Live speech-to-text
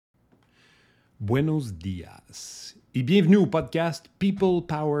Buenos dias et bienvenue au podcast People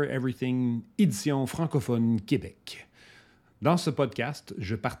Power Everything, édition francophone Québec. Dans ce podcast,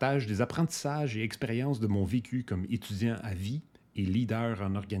 je partage des apprentissages et expériences de mon vécu comme étudiant à vie et leader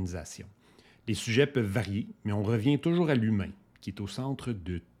en organisation. Les sujets peuvent varier, mais on revient toujours à l'humain, qui est au centre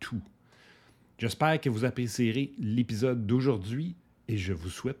de tout. J'espère que vous apprécierez l'épisode d'aujourd'hui et je vous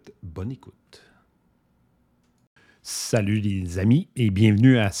souhaite bonne écoute. Salut les amis et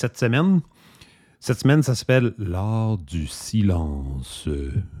bienvenue à cette semaine. Cette semaine, ça s'appelle l'art du silence.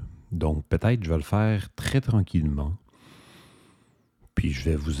 Donc peut-être je vais le faire très tranquillement. Puis je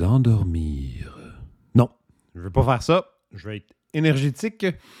vais vous endormir. Non, je ne veux pas faire ça. Je vais être énergétique.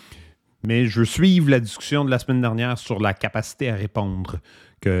 Mais je veux suivre la discussion de la semaine dernière sur la capacité à répondre.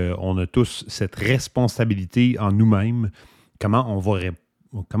 Qu'on a tous cette responsabilité en nous-mêmes. Comment on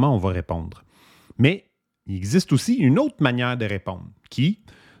va répondre. Mais il existe aussi une autre manière de répondre qui,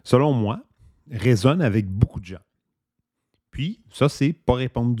 selon moi, résonne avec beaucoup de gens. Puis, ça, c'est pas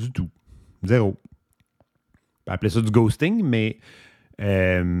répondre du tout. Zéro. On peut appeler ça du ghosting, mais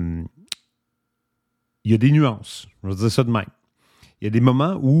il y a des nuances. Je vais dire ça de même. Il y a des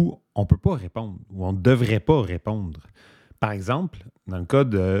moments où on ne peut pas répondre, où on ne devrait pas répondre. Par exemple, dans le cas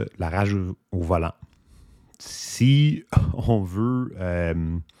de la rage au volant. Si on veut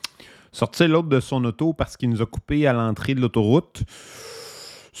sortir l'autre de son auto parce qu'il nous a coupé à l'entrée de l'autoroute,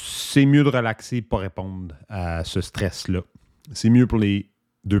 c'est mieux de relaxer, pas répondre à ce stress-là. C'est mieux pour les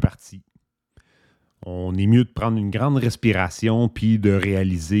deux parties. On est mieux de prendre une grande respiration puis de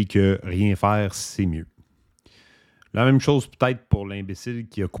réaliser que rien faire, c'est mieux. La même chose peut-être pour l'imbécile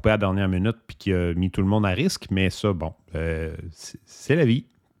qui a coupé à la dernière minute puis qui a mis tout le monde à risque, mais ça, bon, c'est la vie.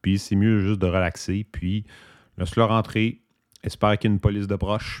 Puis c'est mieux juste de relaxer, puis laisse-le rentrer. Espère qu'il y ait une police de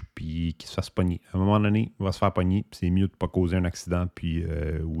proche, puis qu'il se fasse pogner. À un moment donné, il va se faire pogner, puis c'est mieux de ne pas causer un accident puis,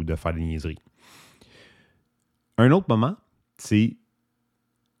 ou de faire des niaiseries. Un autre moment, c'est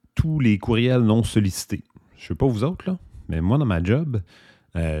tous les courriels non sollicités. Je ne sais pas vous autres, là, mais moi, dans ma job,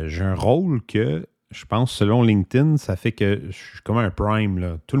 j'ai un rôle que, je pense, selon LinkedIn, ça fait que je suis comme un prime,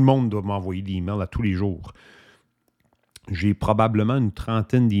 là. Tout le monde doit m'envoyer des emails à tous les jours. J'ai probablement une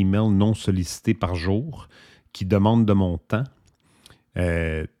trentaine d'emails non sollicités par jour qui demandent de mon temps.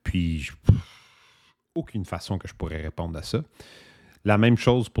 Puis, aucune façon que je pourrais répondre à ça. La même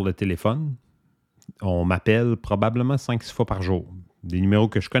chose pour le téléphone. On m'appelle probablement 5-6 fois par jour. Des numéros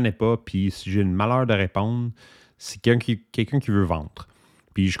que je ne connais pas, puis si j'ai le malheur de répondre, c'est quelqu'un qui veut vendre.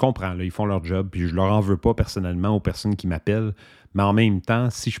 Puis je comprends, là, ils font leur job, puis je leur en veux pas personnellement aux personnes qui m'appellent. Mais en même temps,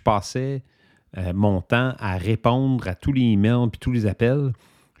 si je passais mon temps à répondre à tous les emails puis tous les appels,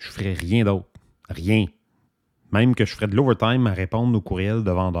 je ne ferais rien d'autre. Rien. Même que je ferais de l'overtime à répondre aux courriels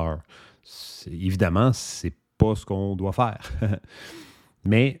de vendeurs. Évidemment, c'est pas ce qu'on doit faire.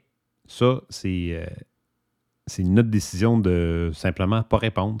 Mais ça, c'est notre décision de simplement pas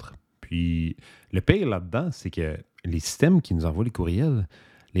répondre. Puis le pire là-dedans, c'est que les systèmes qui nous envoient les courriels,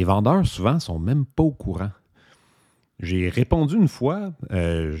 les vendeurs, souvent, sont même pas au courant. J'ai répondu une fois,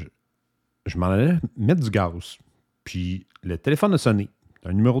 je m'en allais mettre du gaz. Puis le téléphone a sonné.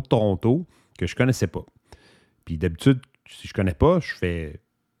 Un numéro de Toronto que je connaissais pas. Puis d'habitude, si je connais pas, je fais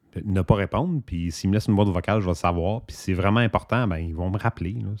ne pas répondre. Puis s'ils me laissent une boîte vocale, je vais le savoir. Puis si c'est vraiment important, ben ils vont me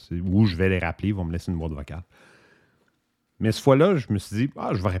rappeler. Là. Ou je vais les rappeler, ils vont me laisser une boîte vocale. Mais cette fois-là, je me suis dit,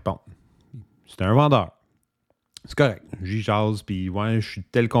 je vais répondre. C'était un vendeur. C'est correct. J'y jase, puis ouais, je suis de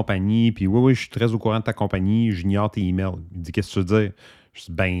telle compagnie, puis oui, je suis très au courant de ta compagnie, j'ignore tes emails. Il dit, qu'est-ce que tu veux dire? Je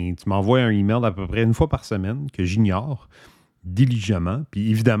dis, ben, tu m'envoies un email à peu près une fois par semaine que j'ignore diligemment, puis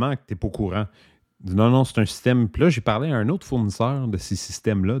évidemment que tu n'es pas au courant. Il dit, non, c'est un système. Puis là, j'ai parlé à un autre fournisseur de ces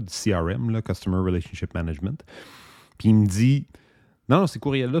systèmes-là, du CRM, là, Customer Relationship Management. Puis il me dit, non, ces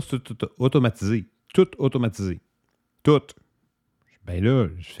courriels-là, c'est tout automatisé. Tout automatisé. Tout. Ben là,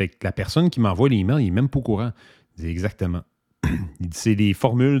 je fais que la personne qui m'envoie les emails, il n'est même pas au courant. Il dit exactement. Il dit, c'est des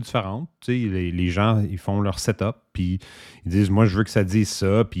formules différentes. Tu sais, les gens, ils font leur setup, puis ils disent, moi, je veux que ça dise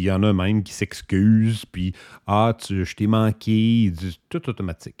ça, puis il y en a même qui s'excusent, puis je t'ai manqué. Ils disent, tout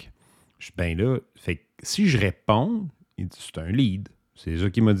automatique. Je dis, ben là, fait que si je réponds, il dit, c'est un lead. C'est ça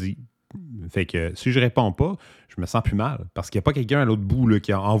qu'il m'a dit. Fait que si je réponds pas, je me sens plus mal. Parce qu'il n'y a pas quelqu'un à l'autre bout là,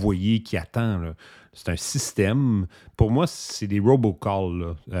 qui a envoyé, qui attend. Là. C'est un système. Pour moi, c'est des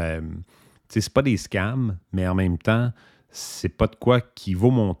robocalls. C'est pas des scams, mais en même temps, c'est pas de quoi qui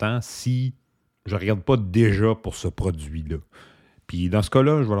vaut mon temps si je regarde pas déjà pour ce produit-là. Puis dans ce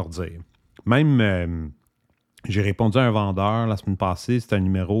cas-là, je vais leur dire. Même, j'ai répondu à un vendeur la semaine passée, c'était un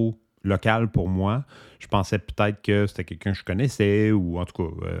numéro local pour moi. Je pensais peut-être que c'était quelqu'un que je connaissais ou en tout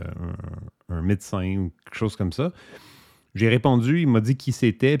cas un médecin ou quelque chose comme ça. J'ai répondu, il m'a dit qui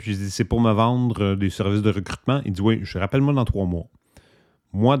c'était, puis j'ai dit c'est pour me vendre des services de recrutement. Il dit oui, rappelle-moi dans 3 mois.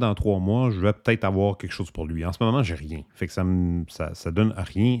 Moi, dans 3 mois, je vais peut-être avoir quelque chose pour lui. En ce moment, j'ai rien. Fait que ça donne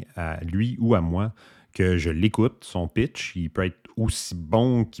rien à lui ou à moi que je l'écoute, son pitch. Il peut être aussi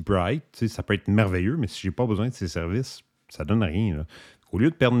bon qu'il peut être. Tu sais, ça peut être merveilleux, mais si j'ai pas besoin de ses services, ça donne rien. Là. Au lieu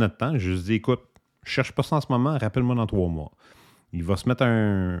de perdre notre temps, je lui dis écoute, je cherche pas ça en ce moment, rappelle-moi dans 3 mois. Il va se mettre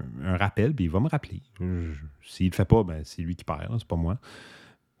un rappel, puis il va me rappeler. S'il ne le fait pas, ben, c'est lui qui perd, là, c'est pas moi.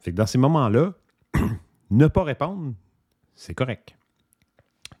 Fait que dans ces moments-là, ne pas répondre, c'est correct.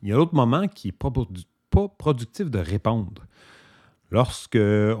 Il y a l'autre moment qui n'est pas productif de répondre.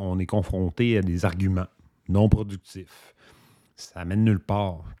 Lorsqu'on est confronté à des arguments non productifs, ça amène nulle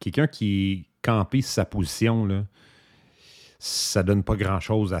part. Quelqu'un qui est campé sur sa position, là, ça ne donne pas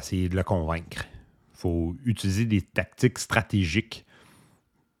grand-chose à essayer de le convaincre. Il faut utiliser des tactiques stratégiques.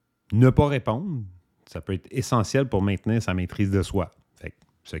 Ne pas répondre, ça peut être essentiel pour maintenir sa maîtrise de soi. Fait que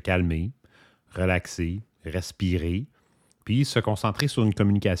se calmer, relaxer, respirer, puis se concentrer sur une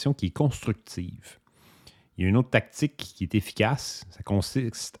communication qui est constructive. Il y a une autre tactique qui est efficace, ça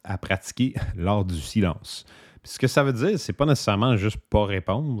consiste à pratiquer l'art du silence. Puis ce que ça veut dire, c'est pas nécessairement juste pas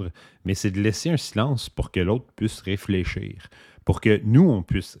répondre, mais c'est de laisser un silence pour que l'autre puisse réfléchir, pour que nous, on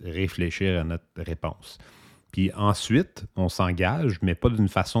puisse réfléchir à notre réponse. Puis ensuite, on s'engage, mais pas d'une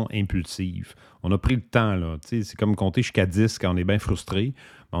façon impulsive. On a pris le temps, là. Tu sais, c'est comme compter jusqu'à 10 quand on est bien frustré.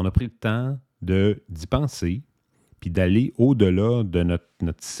 Mais on a pris le temps d'y penser, puis d'aller au-delà de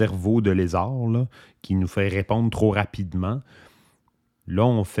notre cerveau de lézard, là, qui nous fait répondre trop rapidement. Là,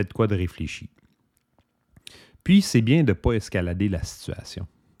 on fait de quoi de réfléchir. Puis, c'est bien de ne pas escalader la situation,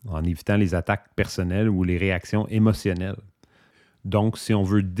 en évitant les attaques personnelles ou les réactions émotionnelles. Donc, si on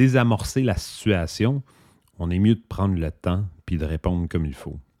veut désamorcer la situation, on est mieux de prendre le temps puis de répondre comme il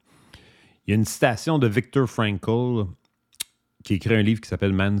faut. Il y a une citation de Viktor Frankl qui écrit un livre qui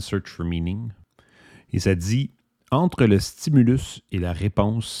s'appelle Man's Search for Meaning. Et ça dit « Entre le stimulus et la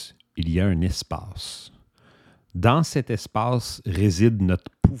réponse, il y a un espace. Dans cet espace réside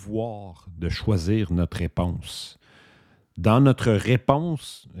notre pouvoir de choisir notre réponse. Dans notre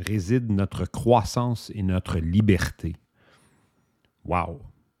réponse réside notre croissance et notre liberté. » Wow!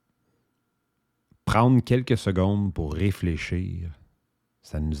 Prendre quelques secondes pour réfléchir,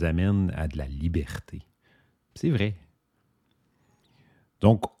 ça nous amène à de la liberté. C'est vrai.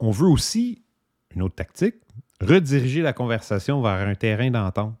 Donc, on veut aussi, une autre tactique, rediriger la conversation vers un terrain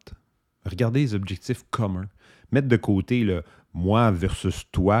d'entente. Regarder les objectifs communs. Mettre de côté le moi versus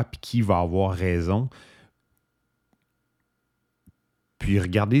toi, puis qui va avoir raison. Puis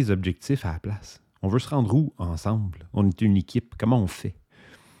regarder les objectifs à la place. On veut se rendre où ensemble? On est une équipe. Comment on fait?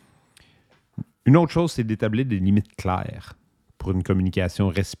 Une autre chose, c'est d'établir des limites claires pour une communication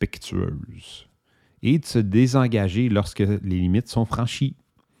respectueuse et de se désengager lorsque les limites sont franchies.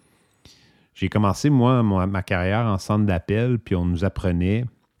 J'ai commencé, moi, ma carrière en centre d'appel, puis on nous apprenait,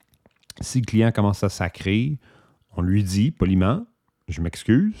 si le client commence à sacrer, on lui dit poliment, je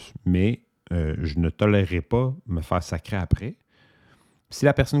m'excuse, mais je ne tolérerai pas me faire sacrer après. Si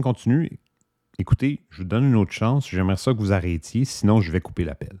la personne continue, écoutez, je vous donne une autre chance, j'aimerais ça que vous arrêtiez, sinon je vais couper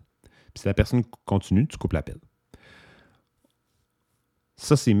l'appel. Puis si la personne continue, tu coupes l'appel.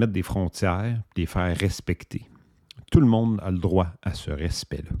 Ça, c'est mettre des frontières et les faire respecter. Tout le monde a le droit à ce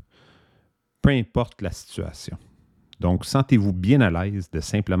respect-là. Peu importe la situation. Donc, sentez-vous bien à l'aise de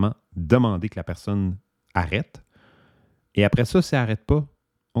simplement demander que la personne arrête. Et après ça, si elle n'arrête pas,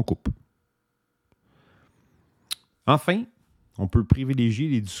 on coupe. Enfin, on peut privilégier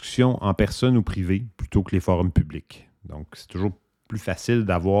les discussions en personne ou privé plutôt que les forums publics. Donc, c'est toujours plus facile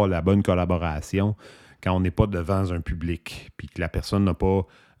d'avoir la bonne collaboration quand on n'est pas devant un public puis que la personne n'a pas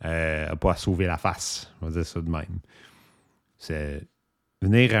à sauver la face. On va dire ça de même. C'est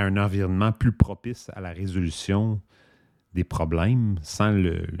venir à un environnement plus propice à la résolution des problèmes sans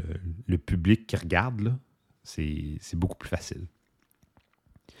le public qui regarde, là, c'est beaucoup plus facile.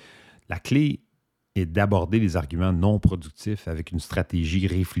 La clé est d'aborder les arguments non productifs avec une stratégie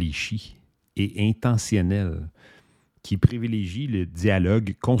réfléchie et intentionnelle qui privilégie le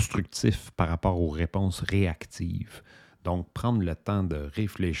dialogue constructif par rapport aux réponses réactives. Donc, prendre le temps de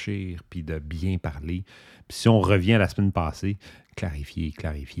réfléchir puis de bien parler. Puis si on revient à la semaine passée, clarifier.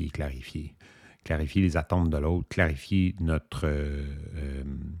 Clarifier les attentes de l'autre, clarifier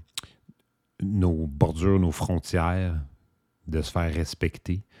nos bordures, nos frontières, de se faire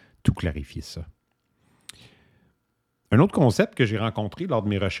respecter, tout clarifier ça. Un autre concept que j'ai rencontré lors de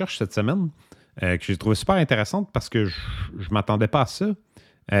mes recherches cette semaine, que j'ai trouvé super intéressante parce que je ne m'attendais pas à ça,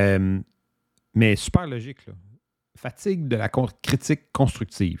 mais super logique, là. Fatigue de la critique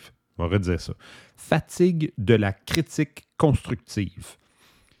constructive. vais redire ça. Fatigue de la critique constructive.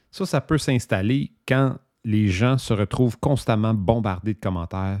 Ça peut s'installer quand les gens se retrouvent constamment bombardés de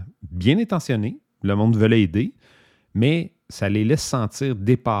commentaires bien intentionnés. Le monde veut l'aider, mais ça les laisse sentir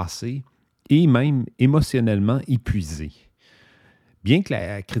dépassés et même émotionnellement épuisés. Bien que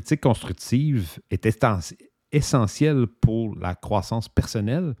la critique constructive est essentielle pour la croissance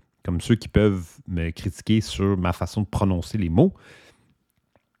personnelle, comme ceux qui peuvent me critiquer sur ma façon de prononcer les mots,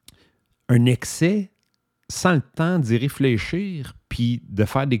 un excès sans le temps d'y réfléchir puis de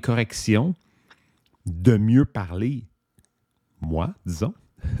faire des corrections, de mieux parler, moi, disons,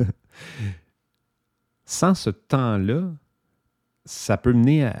 sans ce temps-là, ça peut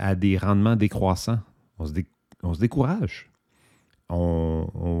mener à des rendements décroissants. On se décourage.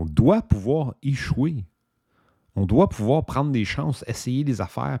 On doit pouvoir échouer. On doit pouvoir prendre des chances, essayer des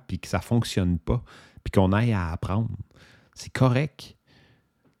affaires, puis que ça ne fonctionne pas, puis qu'on aille à apprendre. C'est correct.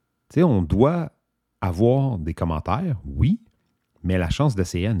 Tu sais, on doit avoir des commentaires, oui, mais la chance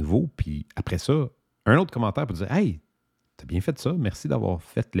d'essayer à nouveau, puis après ça, un autre commentaire pour dire « Hey, t'as bien fait ça, merci d'avoir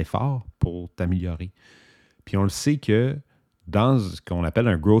fait l'effort pour t'améliorer. » Puis on le sait que dans ce qu'on appelle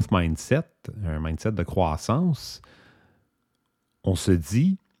un growth mindset, un mindset de croissance, on se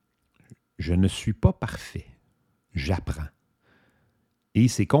dit « Je ne suis pas parfait, j'apprends. » Et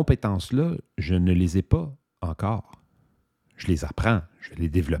ces compétences-là, je ne les ai pas encore. Je les apprends, je vais les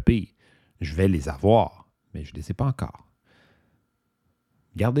développer, je vais les avoir, mais je ne les ai pas encore.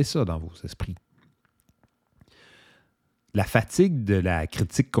 Gardez ça dans vos esprits. La fatigue de la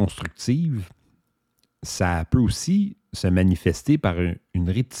critique constructive, ça peut aussi se manifester par une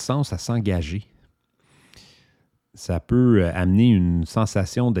réticence à s'engager. Ça peut amener une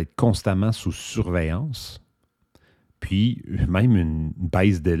sensation d'être constamment sous surveillance, puis même une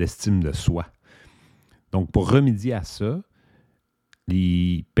baisse de l'estime de soi. Donc, pour remédier à ça,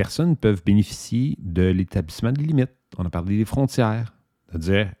 les personnes peuvent bénéficier de l'établissement de limites. On a parlé des frontières.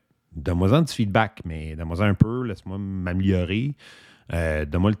 C'est-à-dire, donne-moi-en du feedback, mais donne-moi-en un peu, laisse-moi m'améliorer.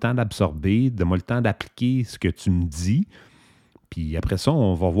 Donne-moi le temps d'absorber, donne-moi le temps d'appliquer ce que tu me dis. Puis après ça,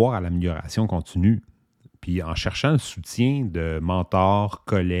 on va voir à l'amélioration continue. Puis en cherchant le soutien de mentors,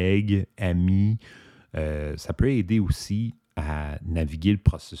 collègues, amis, ça peut aider aussi à naviguer le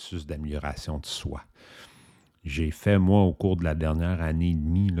processus d'amélioration de soi. J'ai fait, moi, au cours de la dernière année et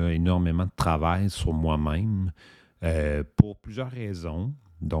demie, là, énormément de travail sur moi-même pour plusieurs raisons,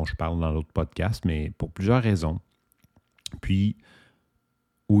 dont je parle dans l'autre podcast, mais pour plusieurs raisons. Puis,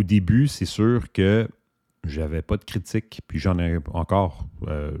 au début, c'est sûr que j'avais pas de critique, puis j'en ai encore,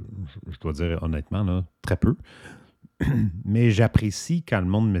 je dois dire honnêtement, là, très peu. Mais j'apprécie quand le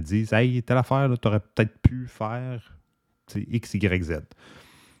monde me dit « Hey, telle affaire, tu aurais peut-être pu faire X, Y, Z. »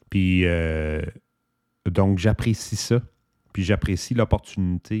 Puis, donc, j'apprécie ça. Puis, j'apprécie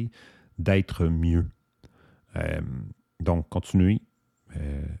l'opportunité d'être mieux. Donc, continuez.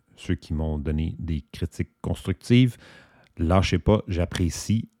 Ceux qui m'ont donné des critiques constructives, lâchez pas,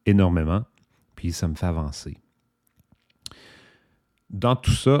 j'apprécie énormément. Puis, ça me fait avancer. Dans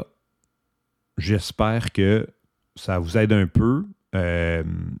tout ça, j'espère que ça vous aide un peu.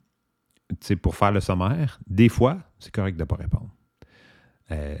 Pour faire le sommaire, des fois, c'est correct de ne pas répondre.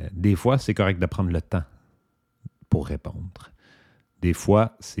 Des fois, c'est correct de prendre le temps pour répondre. Des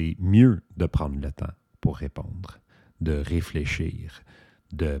fois, c'est mieux de prendre le temps pour répondre, de réfléchir,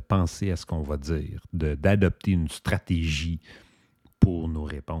 de penser à ce qu'on va dire, d'adopter une stratégie pour nos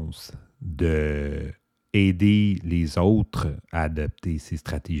réponses, d'aider les autres à adopter ces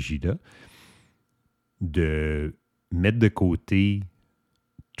stratégies-là, de mettre de côté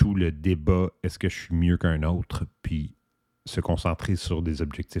tout le débat « est-ce que je suis mieux qu'un autre ?» puis se concentrer sur des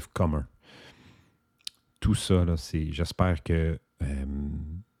objectifs communs. Tout ça, là, j'espère que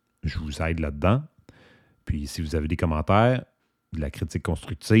je vous aide là-dedans. Puis si vous avez des commentaires, de la critique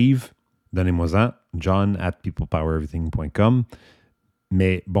constructive, donnez-moi-en, john@peoplepowereverything.com.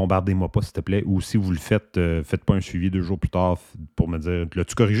 Mais bombardez-moi pas, s'il te plaît. Ou si vous le faites, faites pas un suivi 2 jours plus tard pour me dire «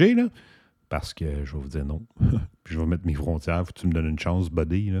 L'as-tu corrigé, là? » Parce que je vais vous dire non. Puis je vais mettre mes frontières. Faut que tu me donnes une chance,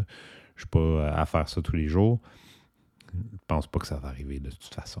 buddy. Là. Je ne suis pas à faire ça tous les jours. Je ne pense pas que ça va arriver de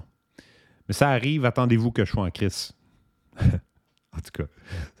toute façon. Mais ça arrive, attendez-vous que je sois en crise. En tout cas,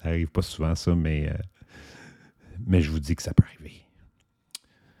 ça n'arrive pas souvent ça, mais je vous dis que ça peut arriver.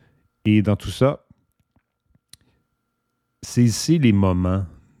 Et dans tout ça, saisissez les moments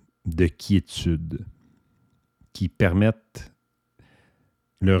de quiétude qui permettent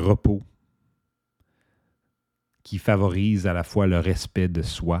le repos, qui favorisent à la fois le respect de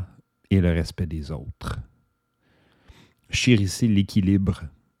soi et le respect des autres. Chérissez l'équilibre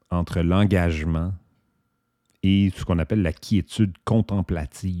entre l'engagement et ce qu'on appelle la quiétude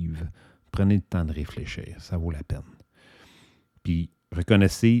contemplative. Prenez le temps de réfléchir, ça vaut la peine. Puis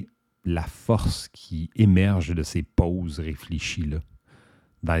reconnaissez la force qui émerge de ces pauses réfléchies-là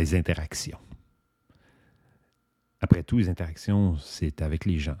dans les interactions. Après tout, les interactions, c'est avec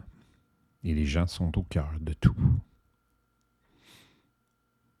les gens. Et les gens sont au cœur de tout.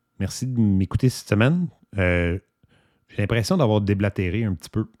 Merci de m'écouter cette semaine. J'ai l'impression d'avoir déblatéré un petit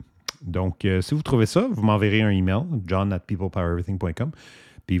peu. Donc, si vous trouvez ça, vous m'enverrez un email, john@peoplepowereverything.com,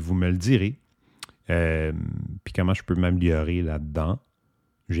 puis vous me le direz. Puis comment je peux m'améliorer là-dedans.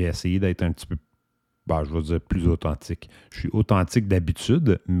 J'ai essayé d'être un petit peu, je vais dire plus authentique. Je suis authentique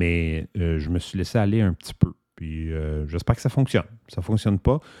d'habitude, mais je me suis laissé aller un petit peu. Puis j'espère que ça fonctionne. Si ça ne fonctionne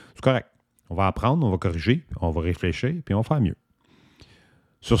pas, c'est correct. On va apprendre, on va corriger, on va réfléchir, puis on va faire mieux.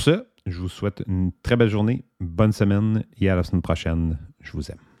 Sur ce, je vous souhaite une très belle journée, bonne semaine et à la semaine prochaine. Je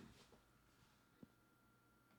vous aime.